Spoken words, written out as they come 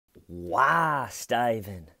Why,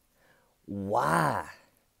 Stephen? Why?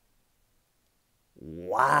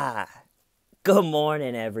 Why? Good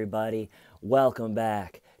morning, everybody. Welcome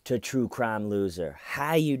back to True Crime Loser.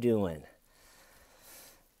 How you doing?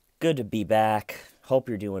 Good to be back. Hope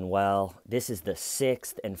you're doing well. This is the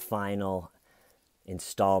sixth and final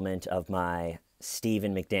installment of my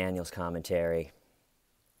Stephen McDaniel's commentary.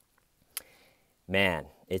 Man,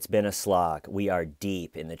 it's been a slog. We are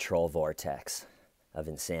deep in the troll vortex of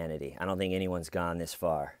insanity. I don't think anyone's gone this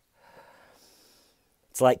far.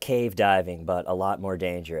 It's like cave diving, but a lot more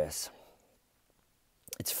dangerous.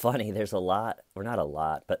 It's funny, there's a lot, or not a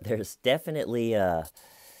lot, but there's definitely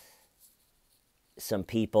some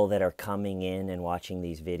people that are coming in and watching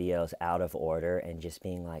these videos out of order and just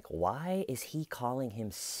being like, why is he calling him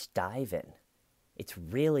Stephen? It's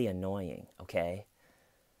really annoying, okay?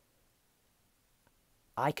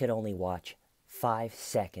 I could only watch 5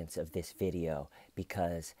 seconds of this video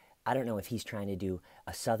because I don't know if he's trying to do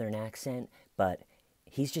a southern accent, but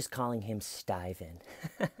he's just calling him Stephen.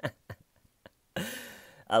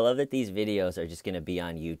 I love that these videos are just going to be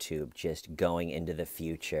on YouTube, just going into the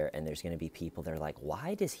future, and there's going to be people that are like,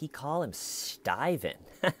 why does he call him Stephen?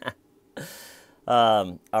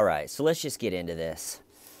 All right, so let's just get into this.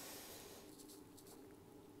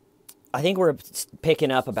 I think we're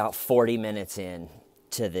picking up about 40 minutes in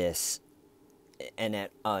to this, and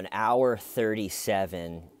at an hour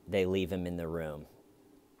 37, they leave him in the room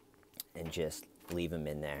and just leave him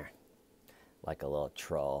in there like a little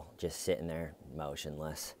troll, just sitting there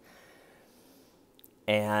motionless.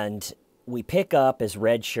 And we pick up as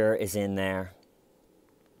Red Shirt is in there,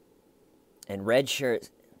 and Red Shirt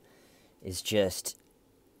is just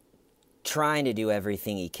trying to do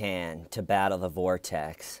everything he can to battle the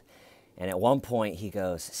vortex. And at one point he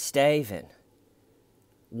goes, Stephen,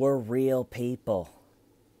 we're real people.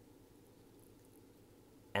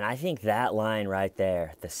 And I think that line right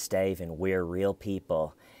there, the Stephen, we're real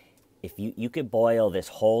people, if you could boil this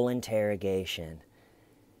whole interrogation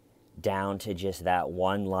down to just that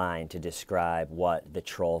one line to describe what the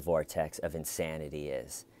troll vortex of insanity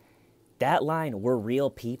is. That line, we're real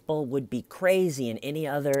people, would be crazy in any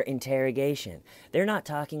other interrogation. They're not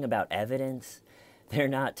talking about evidence. They're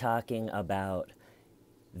not talking about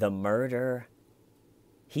the murder.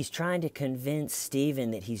 He's trying to convince Stephen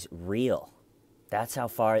that he's real. That's how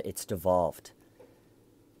far it's devolved.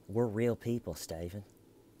 We're real people, Stephen.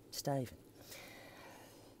 Stephen.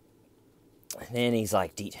 And then he's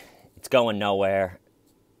like, it's going nowhere.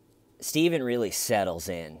 Stephen really settles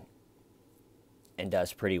in and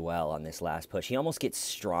does pretty well on this last push. He almost gets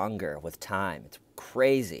stronger with time. It's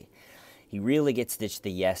crazy. He really gets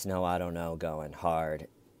the yes, no, I don't know going hard.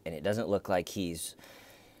 And it doesn't look like he's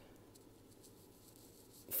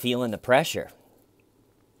feeling the pressure.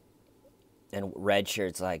 And Red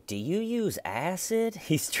Shirt's like, do you use acid?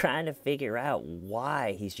 He's trying to figure out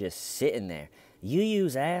why he's just sitting there. You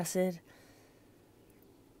use acid?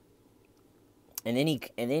 And then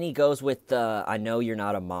he goes with the I know you're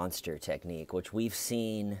not a monster technique, which we've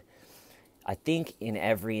seen, I think, in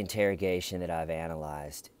every interrogation that I've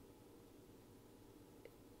analyzed.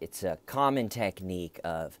 It's a common technique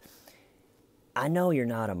of, I know you're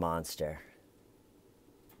not a monster,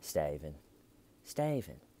 Stephen.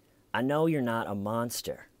 Stephen, I know you're not a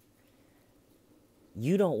monster.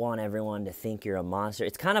 You don't want everyone to think you're a monster.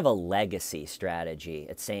 It's kind of a legacy strategy.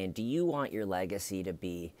 It's saying, do you want your legacy to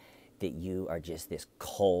be that you are just this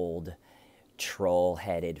cold,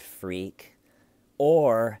 troll-headed freak?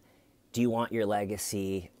 Or do you want your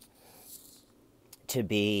legacy to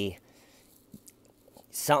be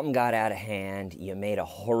something got out of hand, you made a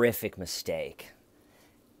horrific mistake?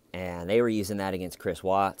 And they were using that against Chris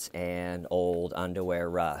Watts and old Underwear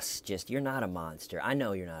Russ. Just, you're not a monster. I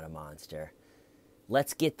know you're not a monster.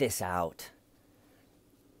 Let's get this out.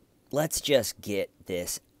 Let's just get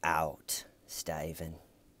this out, Stephen.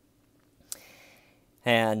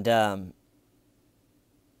 And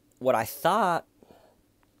what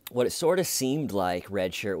it sort of seemed like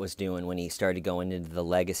Red Shirt was doing when he started going into the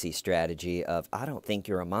legacy strategy of, I don't think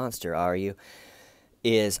you're a monster, are you?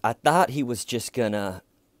 Is I thought he was just going to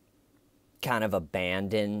kind of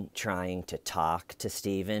abandon trying to talk to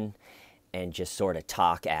Stephen and just sort of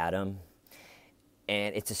talk at him.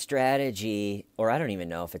 And it's a strategy, or I don't even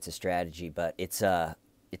know if it's a strategy, but it's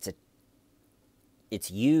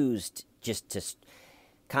used just to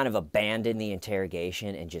kind of abandon the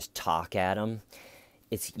interrogation and just talk at him.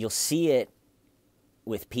 You'll see it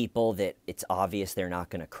with people that it's obvious they're not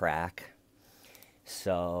going to crack.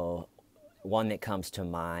 So one that comes to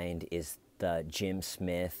mind is the Jim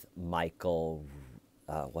Smith, Michael,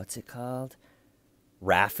 what's it called?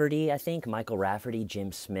 Rafferty, I think. Michael Rafferty,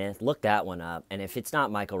 Jim Smith. Look that one up. And if it's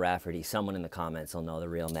not Michael Rafferty, someone in the comments will know the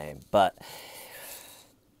real name. But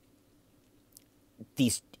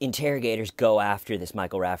these interrogators go after this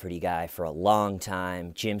Michael Rafferty guy for a long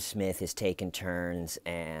time. Jim Smith has taken turns,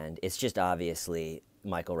 and it's just obviously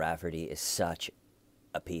Michael Rafferty is such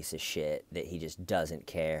a piece of shit that he just doesn't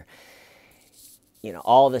care. You know,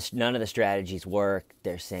 all this, none of the strategies work.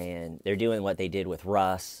 They're saying, they're doing what they did with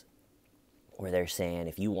Russ, where they're saying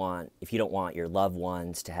if you don't want your loved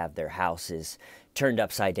ones to have their houses turned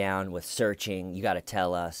upside down with searching, you got to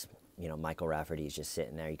tell us. You know, Michael Rafferty's just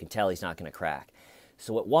sitting there. You can tell he's not going to crack.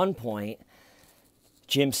 So at one point,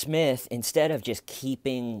 Jim Smith, instead of just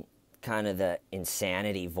keeping kind of the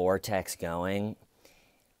insanity vortex going,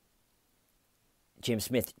 Jim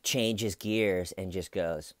Smith changes gears and just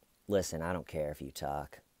goes, listen, I don't care if you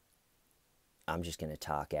talk. I'm just going to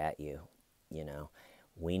talk at you, you know.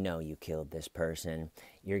 We know you killed this person.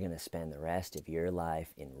 You're going to spend the rest of your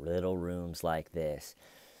life in little rooms like this.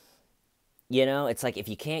 You know, it's like if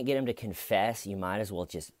you can't get him to confess, you might as well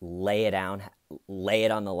just lay it down, lay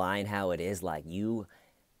it on the line how it is. Like,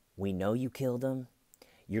 we know you killed him.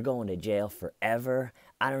 You're going to jail forever.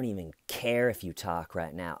 I don't even care if you talk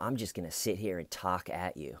right now. I'm just going to sit here and talk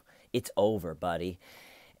at you. It's over, buddy.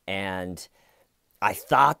 And I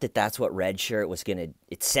thought that that's what Red Shirt was going to,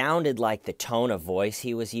 it sounded like the tone of voice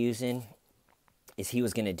he was using is he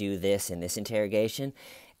was going to do this in this interrogation.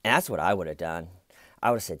 And that's what I would have done. I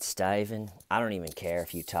would have said, Stephen, I don't even care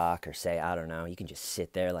if you talk or say, I don't know. You can just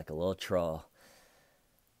sit there like a little troll.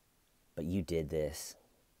 But you did this.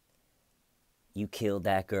 You killed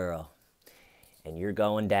that girl. And you're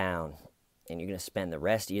going down. And you're going to spend the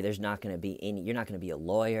rest of you. There's not going to be any, you're not going to be a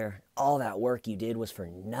lawyer. All that work you did was for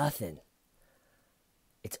nothing.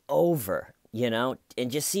 It's over, you know? And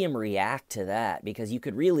just see him react to that. Because you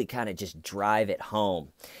could really kind of just drive it home.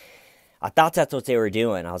 I thought that's what they were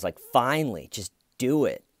doing. I was like, finally, just do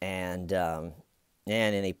it. And then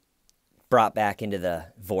they brought back into the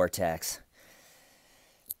vortex.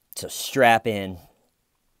 So strap in.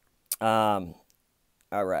 All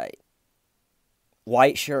right.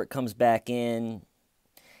 White Shirt comes back in.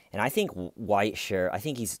 And I think White Shirt, I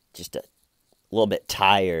think he's just a little bit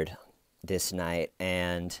tired this night.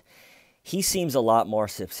 And he seems a lot more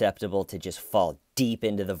susceptible to just fall deep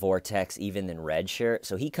into the vortex even than Red Shirt.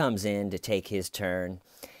 So he comes in to take his turn.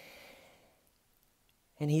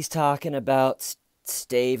 And he's talking about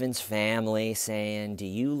Stephen's family, saying, do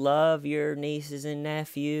you love your nieces and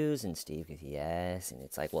nephews? And Steve goes, yes. And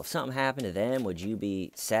it's like, well, if something happened to them, would you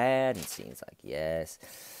be sad? And Steve's like, yes.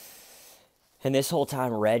 And this whole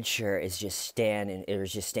time, Red Shirt is just standing, it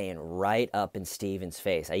was just staying right up in Stephen's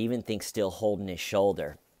face. I even think still holding his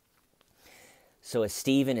shoulder. So as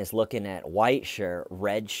Stephen is looking at White Shirt,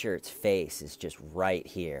 Red Shirt's face is just right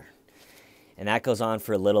here. And that goes on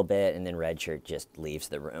for a little bit, and then Red Shirt just leaves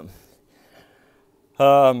the room.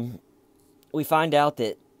 We find out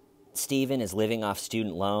that Stephen is living off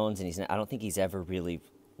student loans, and I don't think he's ever really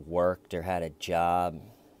worked or had a job.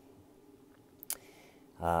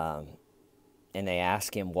 And they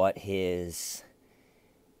ask him what his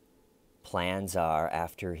plans are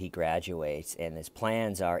after he graduates, and his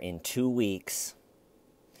plans are in 2 weeks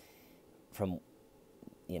from,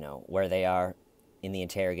 you know, where they are in the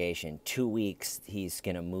interrogation, 2 weeks, he's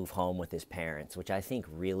going to move home with his parents, which I think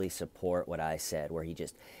really support what I said, where he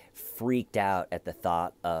just freaked out at the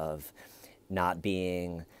thought of not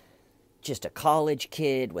being just a college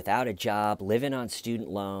kid without a job, living on student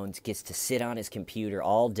loans, gets to sit on his computer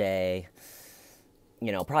all day,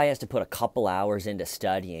 you know, probably has to put a couple hours into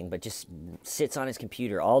studying, but just sits on his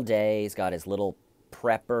computer all day. He's got his little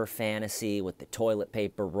prepper fantasy with the toilet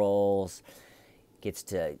paper rolls, gets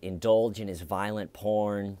to indulge in his violent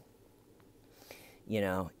porn. You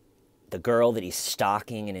know, the girl that he's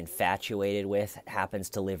stalking and infatuated with happens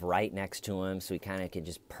to live right next to him, so he kind of can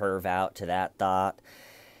just perv out to that thought.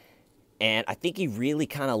 And I think he really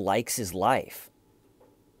kind of likes his life.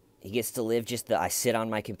 He gets to live just I sit on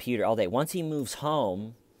my computer all day. Once he moves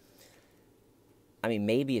home, I mean,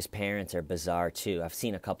 maybe his parents are bizarre too. I've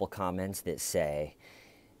seen a couple comments that say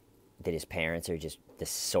that his parents are just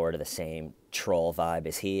sort of the same troll vibe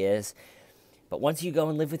as he is. But once you go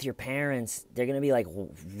and live with your parents, they're going to be like,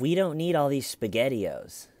 we don't need all these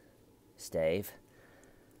SpaghettiOs, Stave.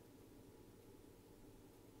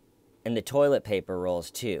 And the toilet paper rolls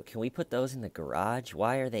too. Can we put those in the garage?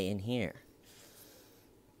 Why are they in here?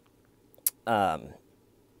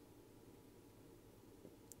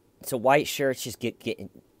 So White Shirt's just getting,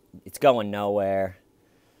 it's going nowhere.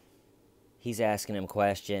 He's asking him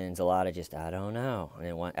questions, a lot of just, I don't know. And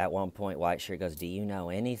then at one point, White Shirt goes, do you know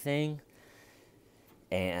anything?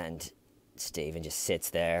 And Stephen just sits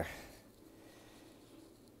there.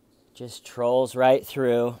 Just trolls right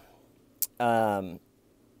through. And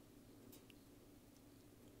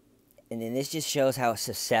then this just shows how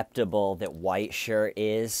susceptible that White Shirt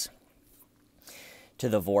is to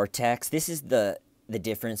the vortex. This is the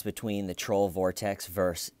difference between the troll vortex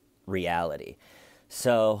versus reality.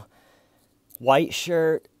 So White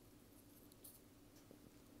Shirt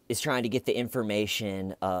is trying to get the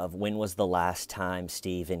information of when was the last time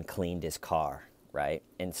Stephen cleaned his car, right?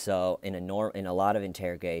 And so in a lot of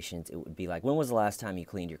interrogations, it would be like, when was the last time you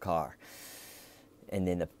cleaned your car? And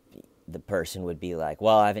then the person would be like,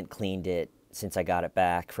 well, I haven't cleaned it since I got it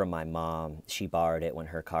back from my mom. She borrowed it when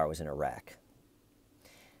her car was in a wreck.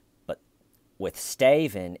 But with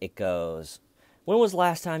Stephen, it goes, when was the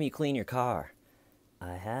last time you cleaned your car?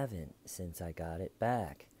 I haven't since I got it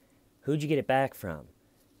back. Who'd you get it back from?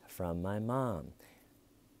 From my mom.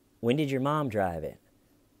 When did your mom drive it?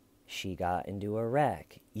 She got into a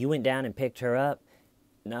wreck. You went down and picked her up?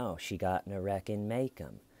 No, she got in a wreck in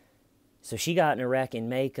Macomb. So she got in a wreck in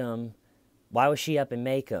Macomb. Why was she up in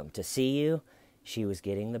Macomb? To see you? She was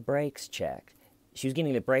getting the brakes checked. She was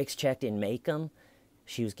getting the brakes checked in Macomb.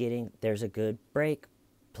 There's a good brake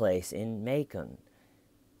place in Macomb.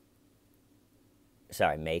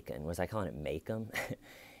 Sorry, Macon. Was I calling it Macomb?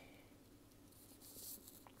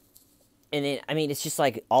 And then, I mean, it's just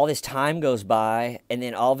like all this time goes by, and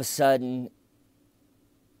then all of a sudden,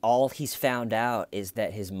 all he's found out is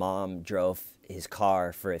that his mom drove his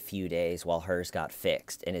car for a few days while hers got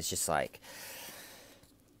fixed. And it's just like,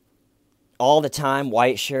 all the time,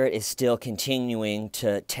 White Shirt is still continuing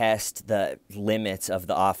to test the limits of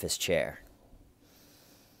the office chair.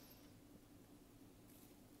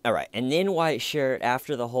 All right, and then White Shirt,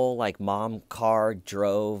 after the whole, like, mom car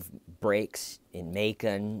drove brakes in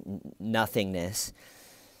Macon, nothingness,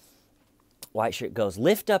 White Shirt goes,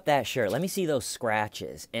 lift up that shirt. Let me see those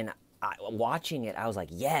scratches. And watching it, I was like,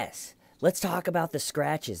 yes, let's talk about the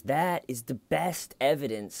scratches. That is the best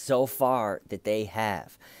evidence so far that they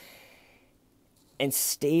have. And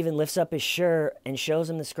Stephen lifts up his shirt and shows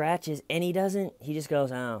him the scratches, and he just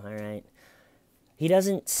goes, oh, all right. He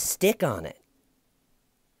doesn't stick on it.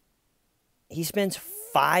 He spends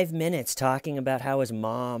 5 minutes talking about how his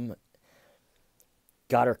mom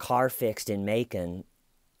got her car fixed in Macon,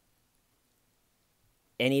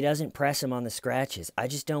 and he doesn't press him on the scratches. I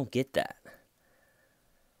just don't get that.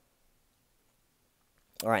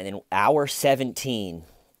 All right, then hour 17,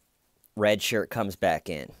 Red Shirt comes back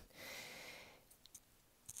in.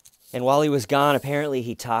 And while he was gone, apparently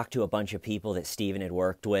he talked to a bunch of people that Stephen had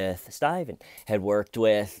worked with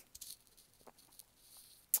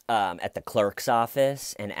at the clerk's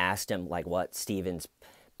office, and asked him like what Stephen's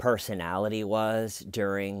personality was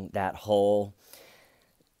during that whole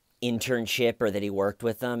internship, or that he worked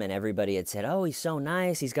with them. And everybody had said, oh, he's so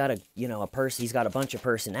nice. He's got he's got a bunch of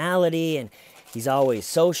personality, and he's always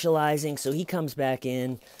socializing. So he comes back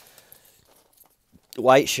in.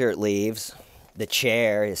 White Shirt leaves. The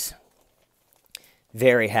chair is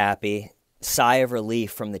very happy. Sigh of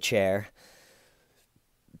relief from the chair.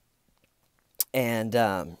 And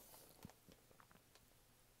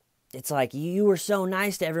it's like, you were so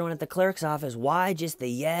nice to everyone at the clerk's office. Why just the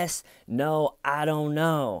yes, no, I don't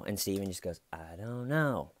know? And Stephen just goes, I don't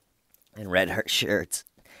know. And Red Shirt's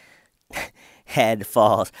head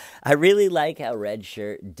falls. I really like how Red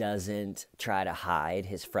Shirt doesn't try to hide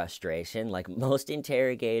his frustration. Like, most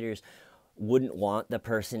interrogators wouldn't want the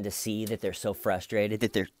person to see that they're so frustrated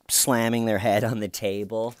that they're slamming their head on the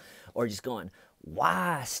table, or just going,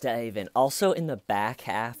 why, Stephen? Also, in the back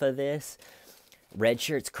half of this, Red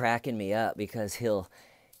Shirt's cracking me up because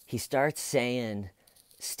he starts saying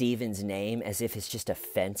Stephen's name as if it's just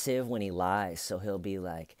offensive when he lies. So he'll be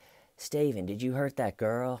like, Stephen, did you hurt that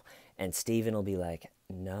girl? And Stephen will be like,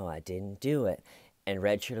 no, I didn't do it. And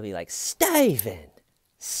Red Shirt will be like, Stephen!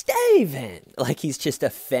 Like he's just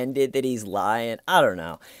offended that he's lying. I don't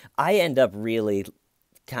know. I end up really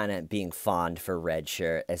kind of being fond for Red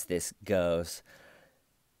Shirt as this goes.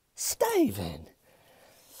 Stephen!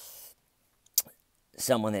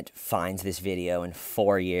 Someone that finds this video in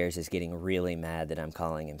 4 years is getting really mad that I'm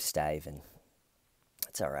calling him Stephen.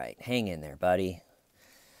 It's all right. Hang in there, buddy.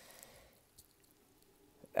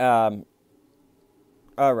 All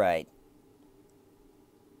right.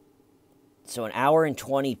 So an hour and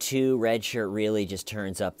 22, Red Shirt really just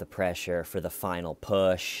turns up the pressure for the final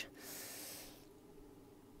push.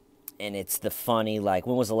 And it's the funny, like,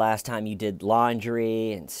 when was the last time you did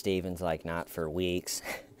laundry? And Stephen's like, not for weeks.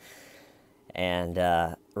 And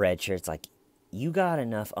Red Shirt's like, you got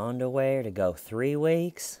enough underwear to go 3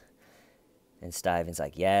 weeks? And Stephen's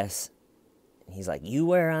like, yes. He's like, you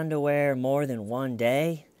wear underwear more than one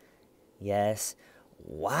day? Yes.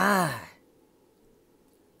 Why?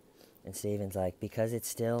 And Stephen's like, because it's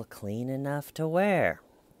still clean enough to wear.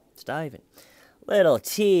 Stephen. Little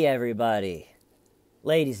T, everybody.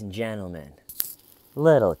 Ladies and gentlemen.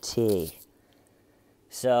 Little T.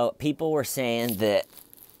 So people were saying that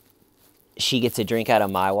she gets a drink out of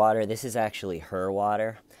my water. This is actually her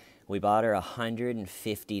water. We bought her a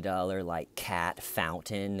 $150 like cat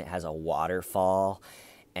fountain that has a waterfall,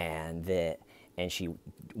 and she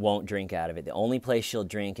won't drink out of it. The only place she'll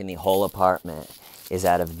drink in the whole apartment is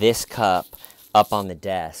out of this cup up on the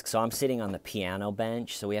desk. So I'm sitting on the piano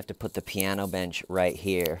bench, so we have to put the piano bench right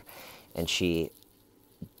here, and she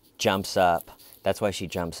jumps up. That's why she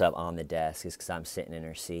jumps up on the desk, is because I'm sitting in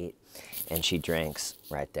her seat, and she drinks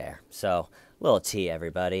right there. So, little T,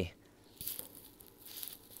 everybody.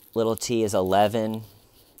 Little T is 11.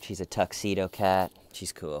 She's a tuxedo cat.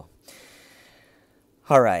 She's cool.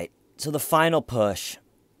 All right, so the final push.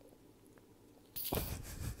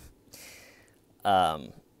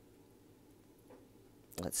 Let's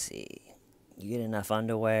see. You get enough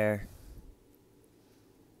underwear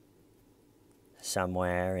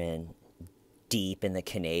somewhere deep in the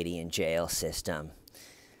Canadian jail system.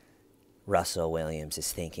 Russell Williams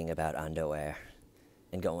is thinking about underwear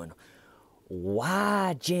and going,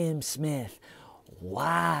 why, Jim Smith?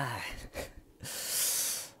 Why?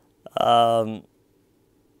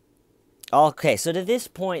 Okay, so to this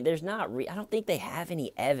point, there's not... I don't think they have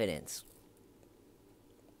any evidence,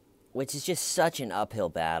 which is just such an uphill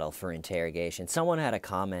battle for interrogation. Someone had a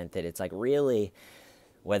comment that it's like, really,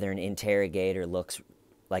 whether an interrogator looks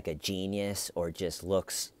like a genius or just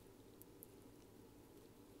looks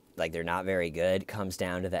like they're not very good comes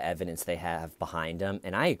down to the evidence they have behind them.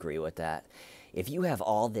 And I agree with that. If you have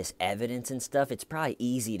all this evidence and stuff, it's probably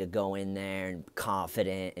easy to go in there and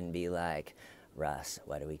confident and be like, Russ,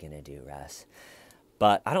 what are we going to do, Russ?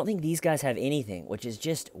 But I don't think these guys have anything, which is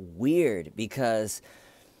just weird, because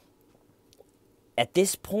at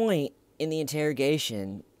this point in the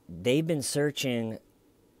interrogation, they've been searching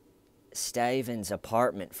Stephen's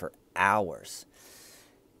apartment for hours.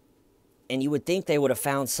 And you would think they would have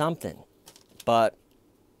found something, but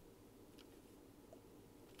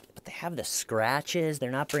they have the scratches.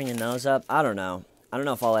 They're not bringing those up. I don't know. I don't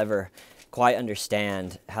know if I'll ever quite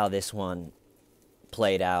understand how this one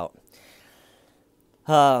played out.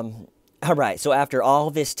 All right, so after all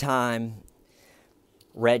this time,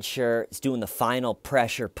 Red Shirt is doing the final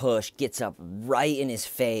pressure push, gets up right in his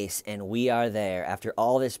face, and we are there. After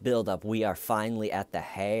all this buildup, we are finally at the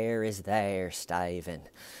hair is there, Stephen.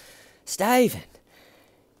 Stephen.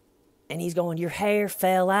 And he's going, your hair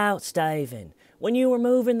fell out, Stephen, when you were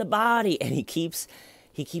moving the body. And he keeps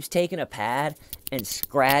taking a pad and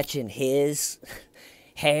scratching his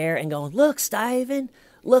hair and going, look, Stephen,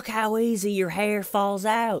 look how easy your hair falls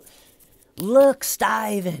out. Look,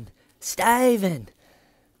 Stephen, Stephen.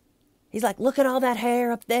 He's like, look at all that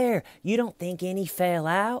hair up there. You don't think any fell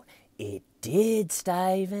out? It did,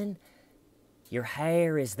 Stephen. Your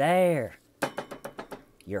hair is there.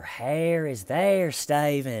 Your hair is there,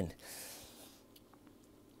 Stephen.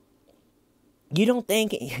 You don't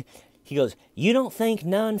think... He goes, you don't think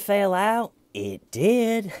none fell out? It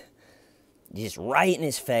did. Just right in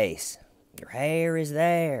his face. Your hair is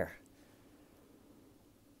there.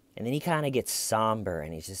 And then he kind of gets somber,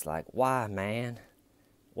 and he's just like, why, man?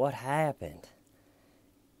 What happened?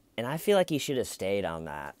 And I feel like he should have stayed on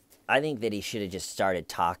that. I think that he should have just started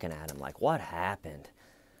talking at him, like, what happened?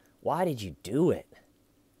 Why did you do it?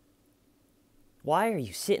 Why are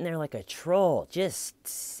you sitting there like a troll? Just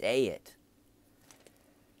say it.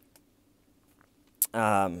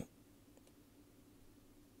 And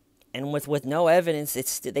with no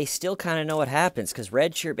evidence, they still kind of know what happens, because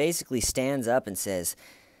Red Shirt basically stands up and says,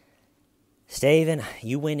 Stephen,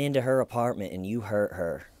 you went into her apartment and you hurt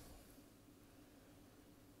her.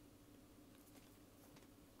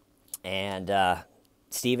 And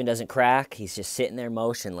Stephen doesn't crack. He's just sitting there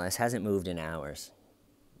motionless, hasn't moved in hours.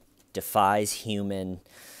 Defies human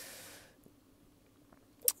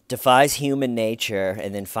nature.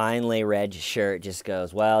 And then finally Red Shirt just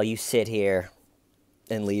goes, well, you sit here,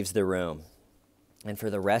 and leaves the room. And for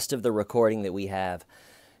the rest of the recording that we have,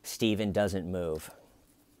 Stephen doesn't move.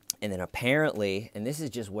 And then apparently, and this is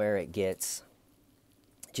just where it gets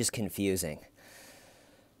just confusing.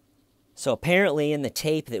 So apparently in the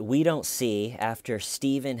tape that we don't see, after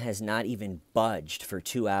Stephen has not even budged for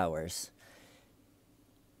 2 hours,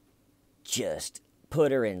 just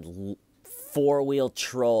put her in four-wheel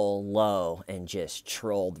troll low and just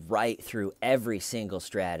trolled right through every single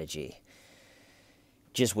strategy.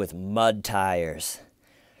 Just with mud tires.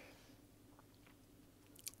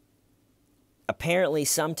 apparently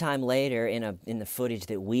sometime later in the footage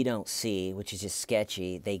that we don't see, which is just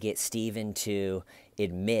sketchy, they get Stephen to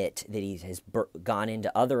admit that he has gone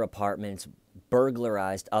into other apartments,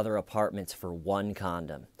 burglarized other apartments for one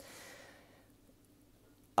condom.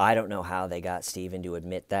 I don't know how they got Stephen to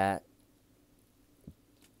admit that.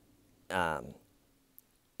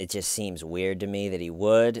 It just seems weird to me that he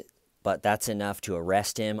would, but that's enough to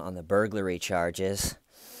arrest him on the burglary charges.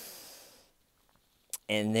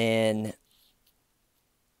 And then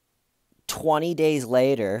 20 days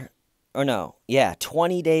later,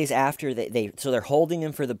 20 days after so they're holding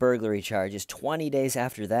him for the burglary charges. 20 days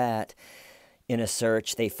after that, in a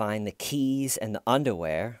search, they find the keys and the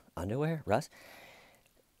underwear. Underwear, Russ?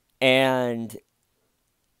 And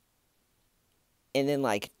then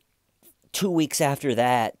like 2 weeks after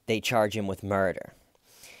that, they charge him with murder.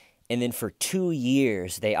 And then for 2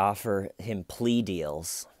 years, they offer him plea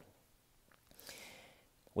deals,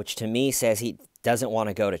 which to me says he doesn't want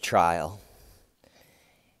to go to trial.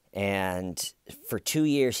 And for 2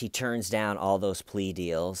 years, he turns down all those plea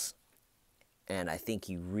deals. And I think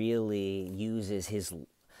he really uses his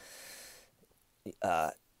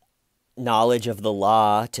knowledge of the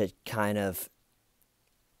law to kind of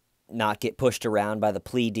not get pushed around by the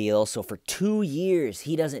plea deal. So for 2 years,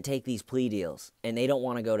 he doesn't take these plea deals, and they don't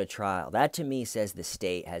want to go to trial. That to me says the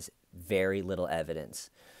state has very little evidence.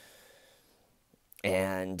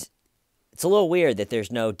 And it's a little weird that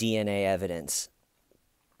there's no DNA evidence.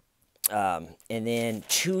 And then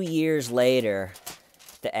 2 years later,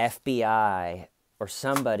 the FBI or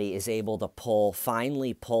somebody is able to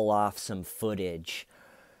finally pull off some footage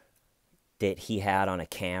that he had on a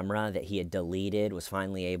camera that he had deleted, was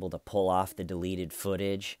finally able to pull off the deleted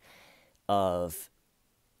footage of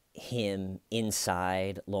him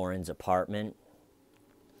inside Lauren's apartment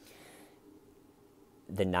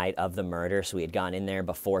the night of the murder. So he had gone in there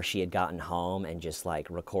before she had gotten home and just like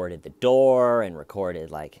recorded the door and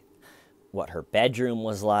recorded like what her bedroom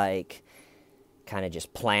was like, kind of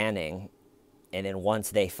just planning. And then once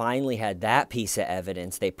they finally had that piece of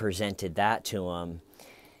evidence, they presented that to him.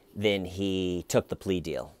 Then he took the plea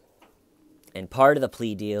deal. And part of the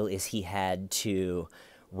plea deal is he had to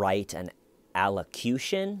write an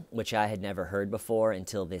allocution, which I had never heard before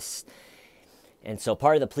until this. And so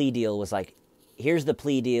part of the plea deal was like, here's the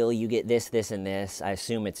plea deal, you get this, this, and this. I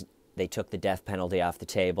assume they took the death penalty off the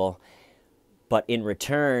table. But in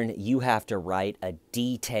return, you have to write a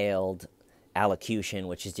detailed allocution,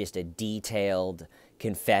 which is just a detailed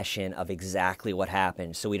confession of exactly what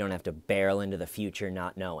happened, so we don't have to barrel into the future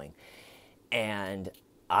not knowing. And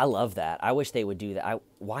I love that. I wish they would do that.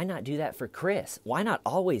 Why not do that for Chris? Why not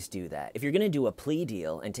always do that? If you're going to do a plea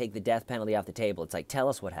deal and take the death penalty off the table, it's like, tell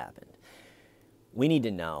us what happened. We need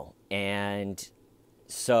to know. And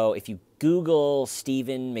so if you Google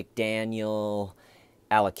Stephen McDaniel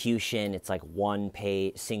allocution, it's like one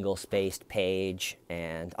page, single-spaced page,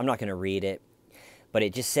 and I'm not going to read it. But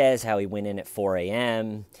it just says how he went in at 4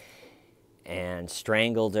 a.m. and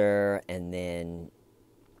strangled her and then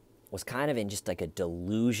was kind of in just like a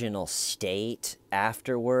delusional state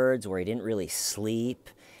afterwards where he didn't really sleep.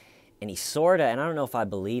 And he sort of, and I don't know if I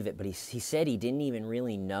believe it, but he said he didn't even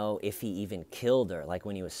really know if he even killed her. Like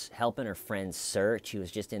when he was helping her friends search, he was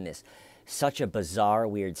just in this such a bizarre,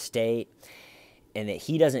 weird state. And that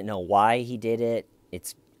he doesn't know why he did it.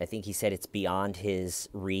 I think he said it's beyond his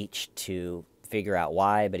reach to figure out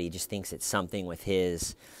why, but he just thinks it's something with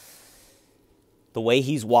the way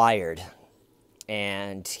he's wired.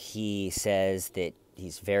 And he says that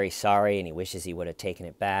he's very sorry and he wishes he would have taken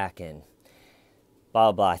it back and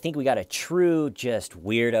blah, blah. I think we got a true just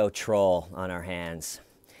weirdo troll on our hands.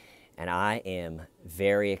 And I am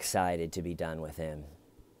very excited to be done with him.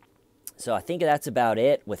 So I think that's about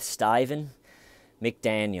it with Stephen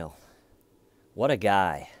McDaniel. What a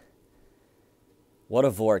guy. What a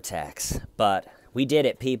vortex. But we did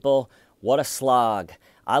it, people. What a slog.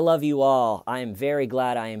 I love you all. I am very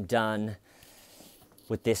glad I am done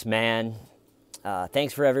with this man.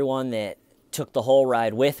 Thanks for everyone that took the whole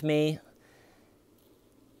ride with me.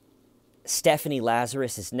 Stephanie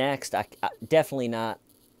Lazarus is next. I definitely not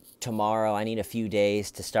tomorrow. I need a few days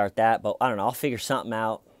to start that. But I don't know. I'll figure something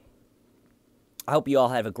out. I hope you all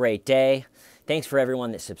have a great day. Thanks for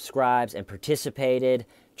everyone that subscribes and participated.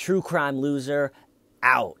 True Crime Loser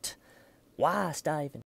out. Why, Stephen?